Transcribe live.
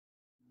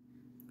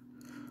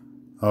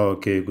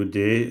Okay, good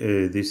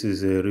day. This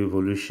is a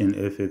Revolution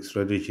FX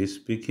Strategy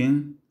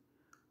speaking.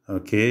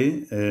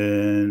 Okay,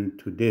 and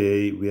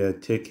today we are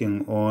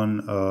taking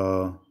on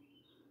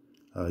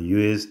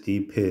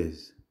USD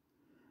pairs.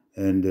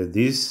 And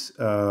this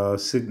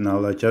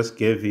signal, I just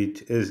gave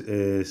it as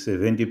a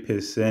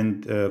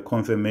 70%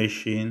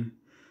 confirmation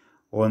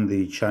on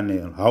the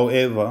channel.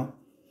 However,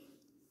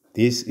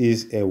 this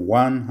is a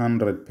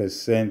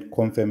 100%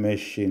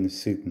 confirmation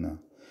signal.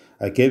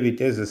 I gave it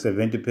as a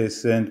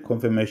 70%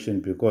 confirmation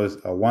because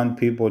I want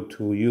people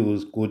to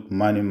use good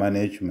money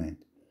management.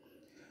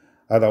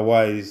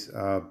 Otherwise,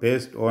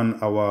 based on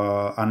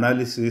our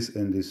analysis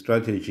and the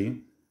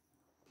strategy,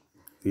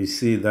 we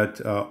see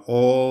that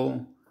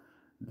all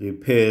the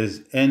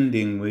pairs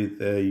ending with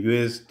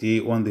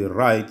USD on the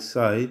right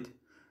side,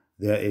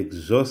 they are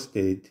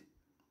exhausted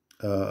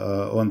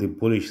on the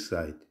bullish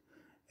side.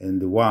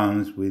 And the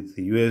ones with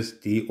the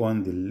USD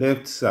on the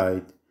left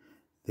side,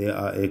 they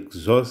are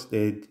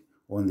exhausted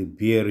on the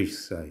bearish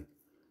side.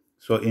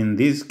 So in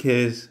this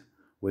case,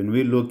 when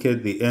we look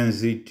at the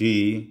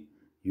NZD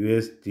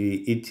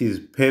USD, it is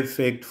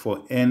perfect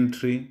for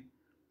entry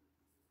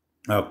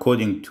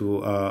according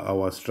to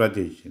our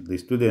strategy. The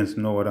students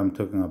know what I'm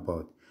talking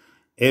about.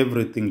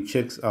 Everything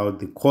checks out.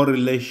 The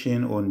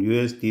correlation on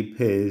USD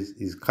pairs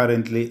is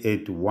currently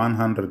at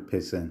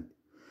 100%.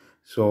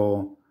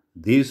 So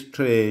this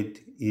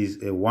trade is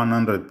a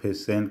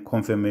 100%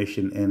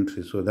 confirmation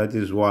entry. So that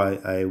is why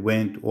I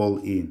went all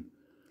in.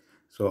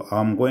 So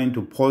I'm going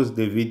to pause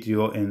the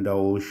video and I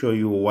will show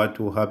you what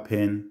will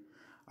happen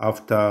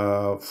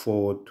after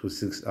 4 to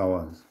 6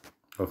 hours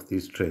of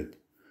this trade.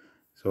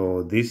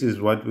 So this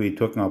is what we're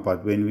talking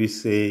about when we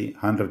say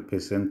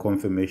 100%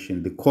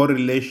 confirmation. The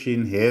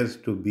correlation has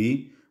to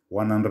be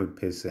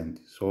 100%.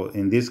 So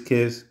in this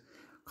case,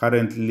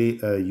 currently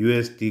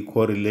USD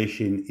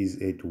correlation is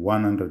at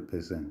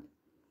 100%.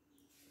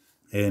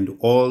 And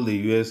all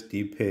the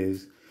USD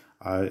pairs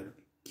are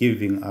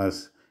giving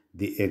us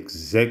the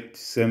exact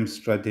same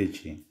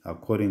strategy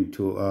according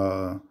to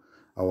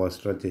our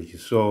strategy.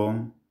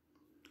 So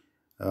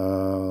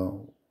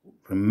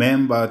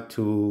remember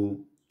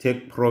to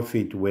take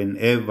profit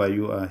whenever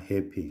you are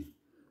happy.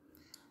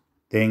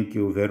 Thank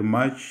you very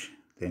much.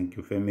 Thank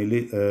you,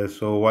 family.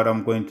 So what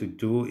I'm going to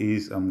do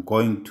is I'm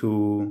going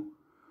to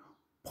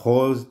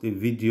pause the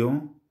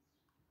video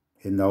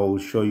and I will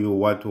show you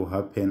what will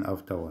happen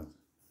afterwards.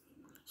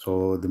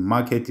 So the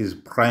market is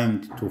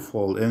primed to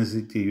fall.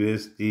 NZD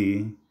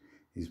USD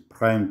is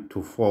primed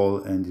to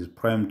fall and is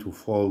primed to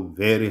fall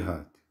very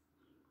hard.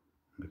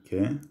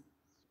 Okay.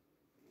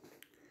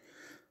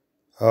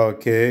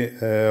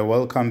 Okay,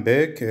 welcome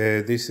back.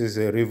 This is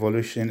a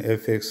Revolution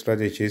FX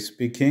Strategy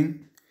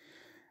speaking.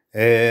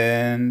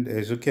 And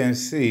as you can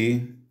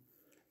see,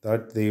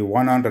 that the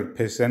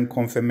 100%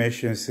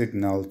 confirmation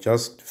signal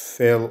just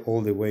fell all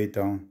the way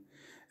down.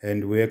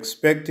 And we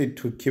expect it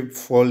to keep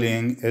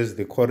falling as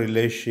the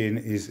correlation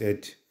is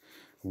at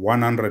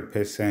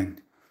 100%.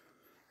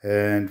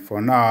 And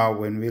for now,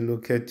 when we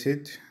look at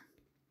it,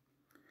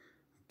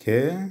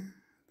 okay,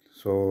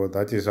 so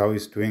that is how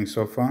it's doing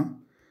so far.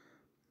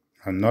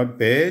 Not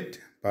bad,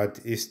 but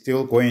it's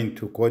still going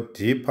to go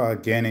deeper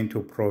again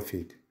into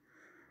profit.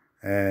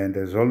 And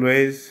as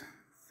always,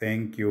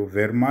 thank you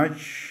very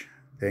much.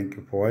 Thank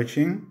you for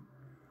watching.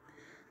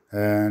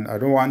 And I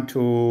don't want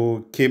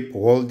to keep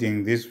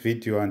holding this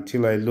video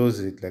until I lose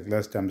it like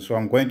last time. So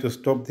I'm going to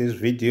stop this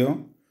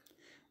video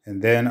and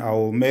then I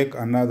will make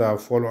another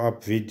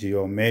follow-up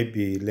video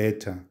maybe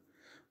later.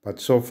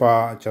 But so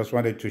far, I just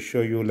wanted to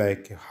show you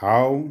like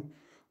how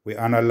we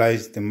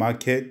analyze the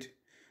market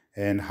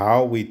and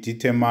how we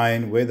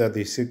determine whether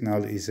the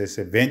signal is a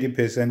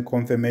 70%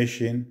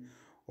 confirmation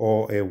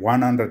or a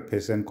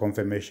 100%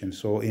 confirmation.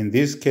 So in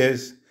this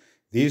case,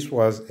 this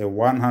was a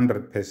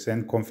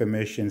 100%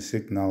 confirmation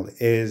signal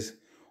as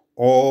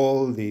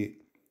all the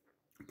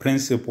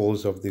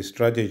principles of the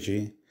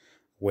strategy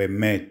were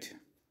met.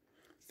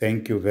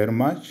 Thank you very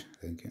much.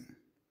 Thank you.